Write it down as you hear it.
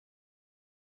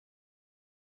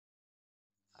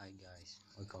Hi guys,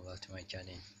 welcome back to my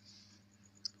channel.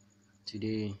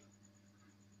 Today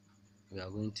we are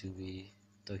going to be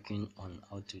talking on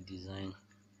how to design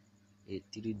a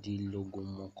 3D logo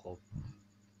mockup.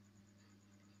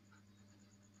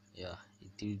 A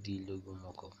 3D logo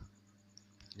mockup.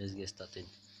 Let's get started.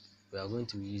 We are going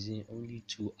to be using only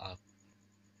two apps,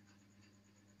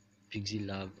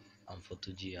 pixellab and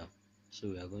photoG app. So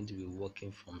we are going to be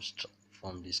working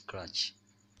from the scratch.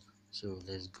 So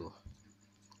let's go.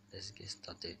 Let's get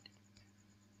started.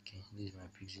 Okay, this is my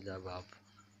pixellab app.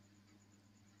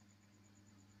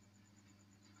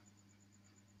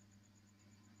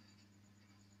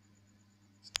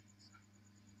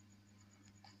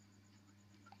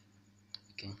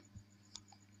 Okay,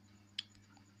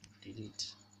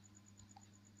 delete.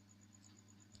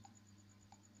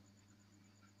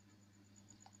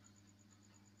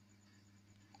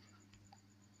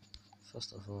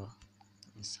 First of all,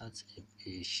 insert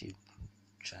a shape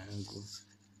triangle,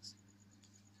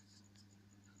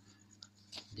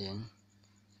 then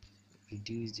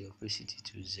reduce the opacity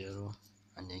to 0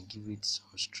 and then give it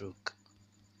some stroke.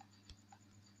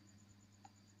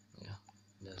 Yeah,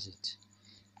 that's it.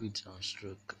 With some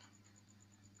stroke.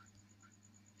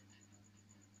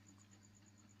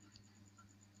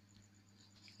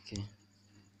 Okay,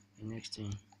 the next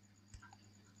thing,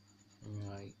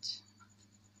 write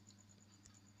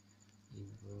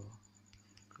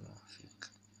graphic.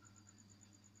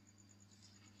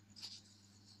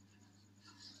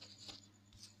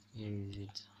 Here is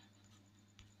it.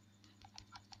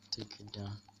 Take it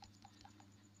down.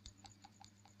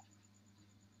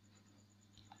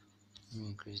 Let me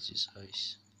increase the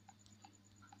size.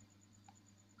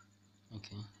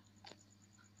 Okay,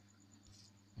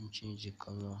 and change the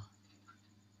color.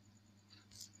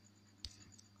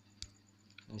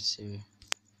 Let's say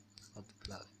not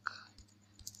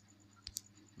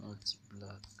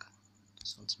black,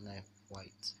 something like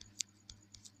white.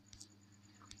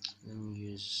 Let me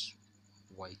use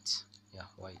white. Yeah,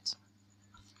 white.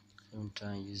 Let me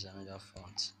try and use another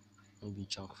font, maybe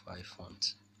chunk 5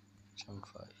 font. Chunk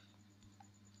 5.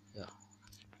 Yeah,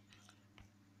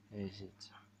 here is it.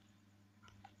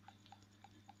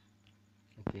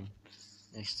 Okay,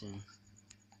 next thing,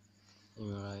 let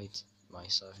me write my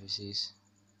services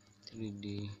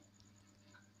 3D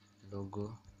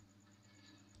logo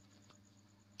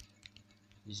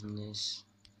business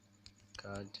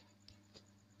card,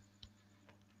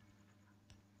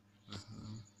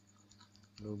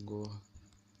 logo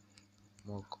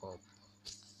mockup.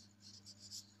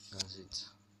 That's it.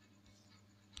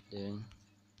 Then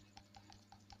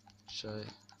try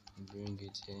bring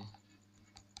it here.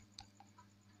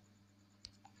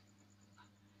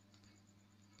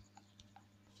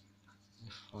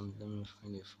 The font, let me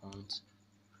find the font.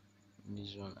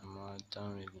 This one,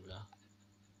 American regular.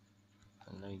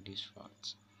 I like this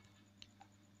font.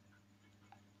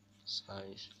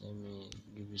 Size, let me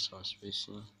give it some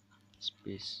spacing,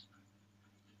 space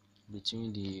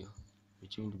between the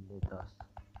letters.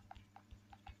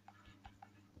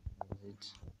 That's it.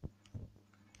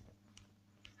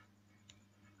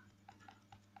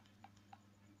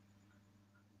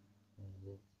 That's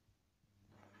it.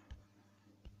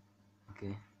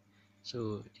 Okay,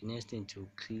 so the next thing, to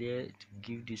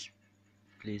give this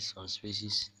place some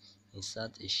spaces,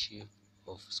 insert a shape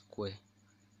of square.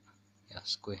 Yeah,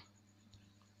 square,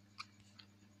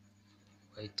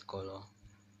 white color,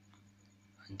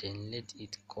 and then let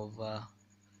it cover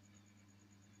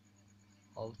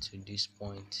up to this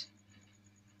point.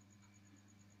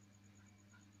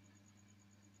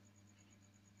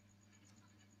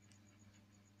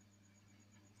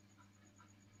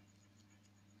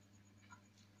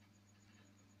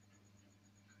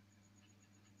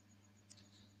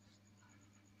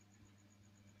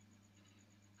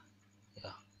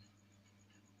 Yeah,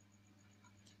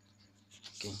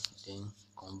 okay, then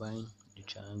combine the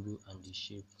triangle and the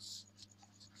shape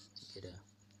together.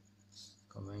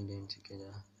 Combine them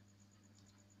together.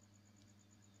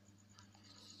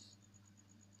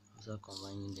 After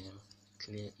combining them,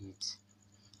 clear it,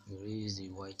 erase the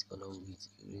white color with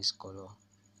erase color.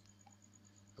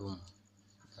 Boom,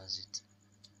 that's it.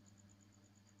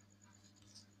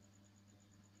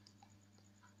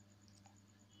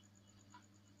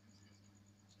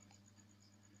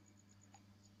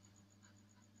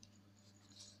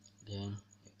 Then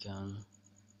you can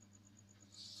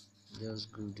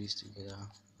just glue this together,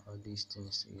 all these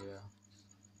things together.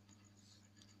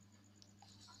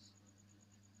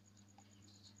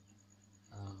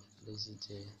 Place it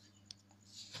here,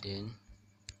 then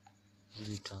give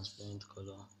it transparent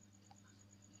color,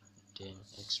 then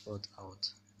export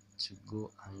out to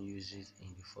go and use it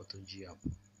in the photoG app.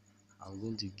 I'm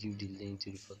going to give the link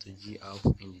to the photoG app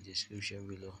in the description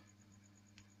below.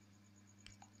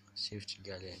 Save to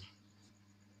gallery.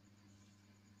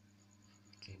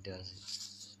 Okay, that's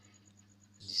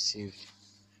it. It's saved.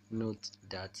 Note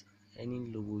that any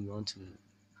logo you want to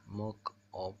mock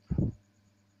up,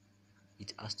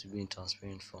 it has to be in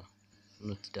transparent form.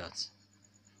 Note that.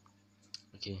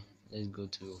 Okay, let's go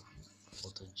to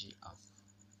photoG app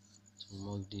to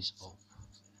mock this up.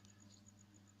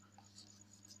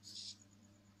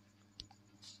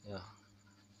 Yeah,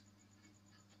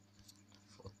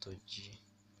 photoG.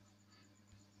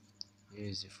 Here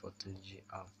is the photoG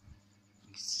app.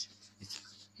 It's, it,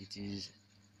 it is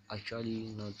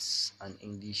actually not an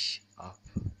English app,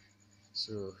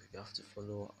 so you have to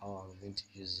follow how I'm going to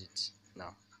use it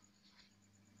now.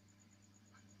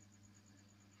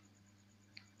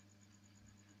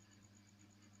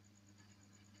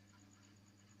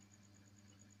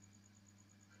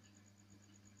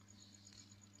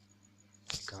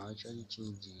 You can actually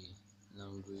change the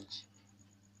language.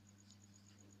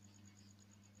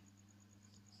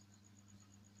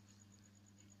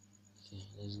 Okay,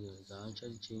 let's go. You can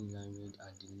actually change language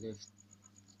at the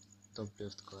top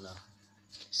left corner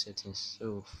settings.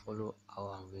 So follow how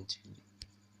I'm going to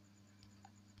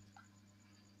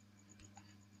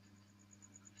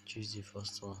choose the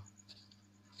first one,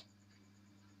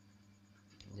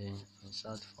 then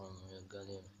insert from your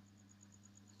gallery.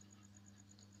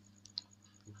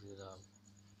 Pixellab.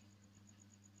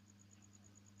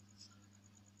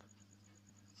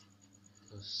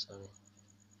 Oh, sorry.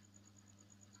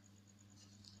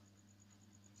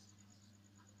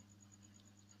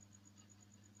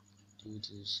 Due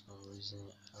to some reason,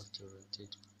 I have to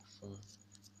rotate my phone.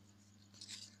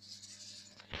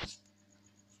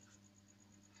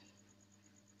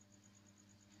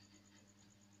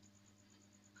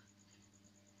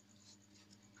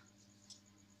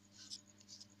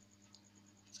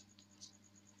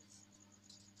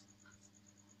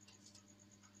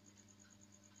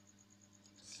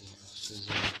 Okay,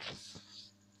 choosing.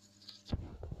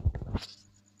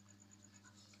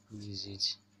 This is it.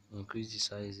 Increase the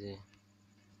size there.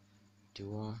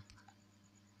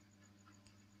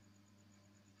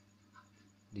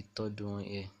 The third one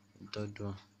here. The third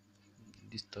one.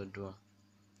 This third one.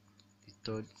 The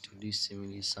third to this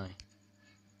simile sign.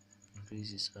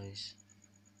 Increase the size.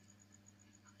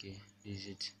 Okay, this is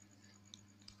it.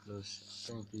 Close.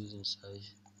 After increasing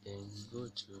size, then go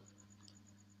to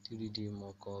 3D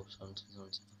mockup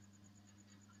something.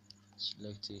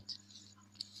 Select it.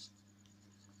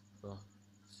 Well,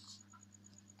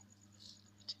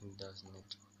 I think that's network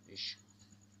issue.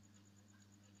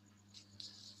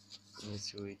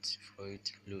 Let's wait for it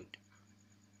to load.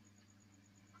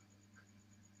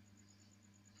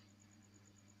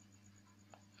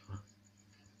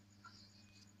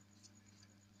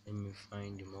 Let me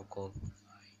find the mockup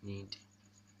I need.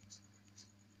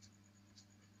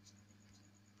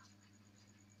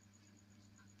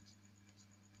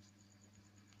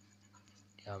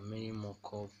 There are many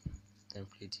mockup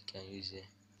templates you can use here.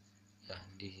 Yeah,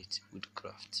 this is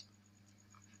woodcraft.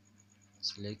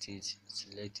 Select it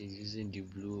using the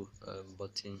blue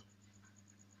button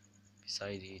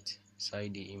beside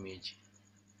the image.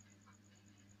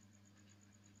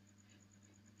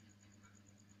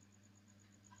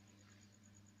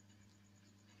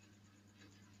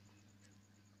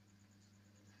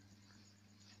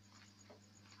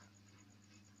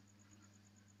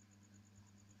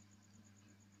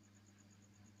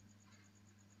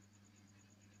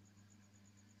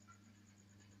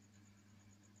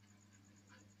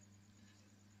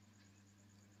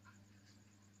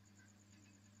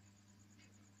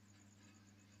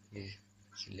 You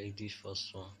select this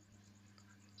first one.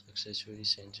 Successfully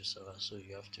sent to server, so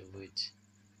you have to wait.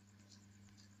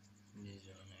 This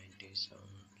one I did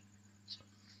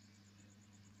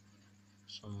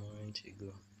some moment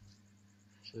ago,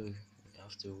 so you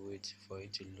have to wait for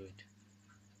it to load.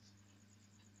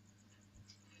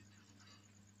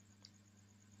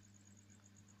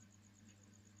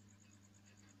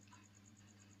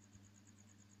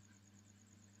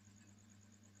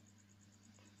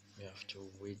 You have to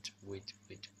wait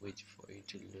for it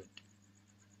to load.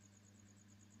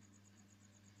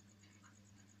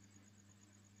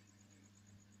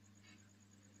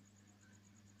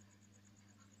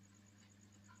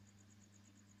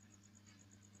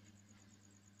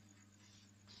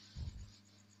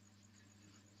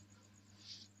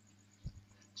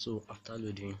 So after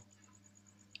loading,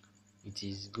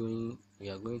 we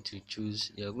are going to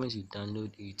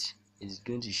download it. It's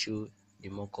going to show the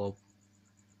mockup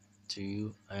to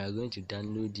you, and you are going to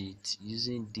download it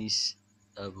using this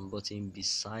button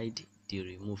beside the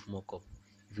remove mockup.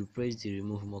 If you press the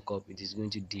remove mockup, it is going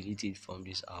to delete it from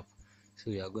this app.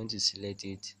 So we are going to select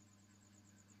it.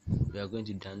 We are going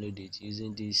to download it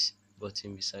using this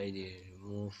button beside the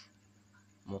remove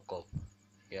mockup.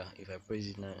 Yeah, if I press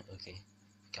it now, okay,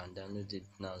 I can download it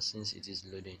now since it is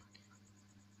loading.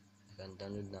 I can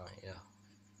download now. Yeah,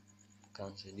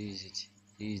 cancel. This is it.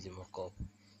 This is the mockup.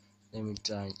 Let me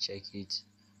try and check it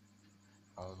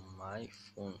on my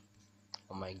phone,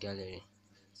 on my gallery.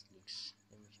 It looks.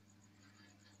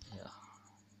 Yeah.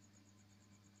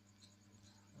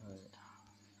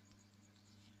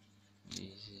 This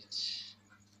is it.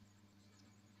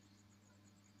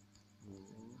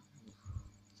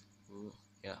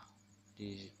 Yeah, this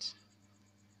is it.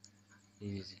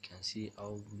 You can see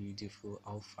how beautiful,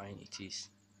 how fine it is.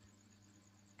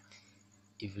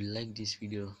 If you like this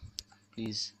video,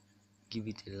 please give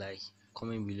it a like,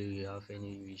 comment below if you have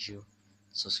any issue,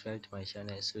 subscribe to my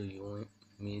channel so you won't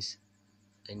miss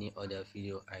any other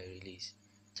video I release.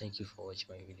 Thank you for watching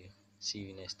my video. See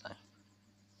you next time.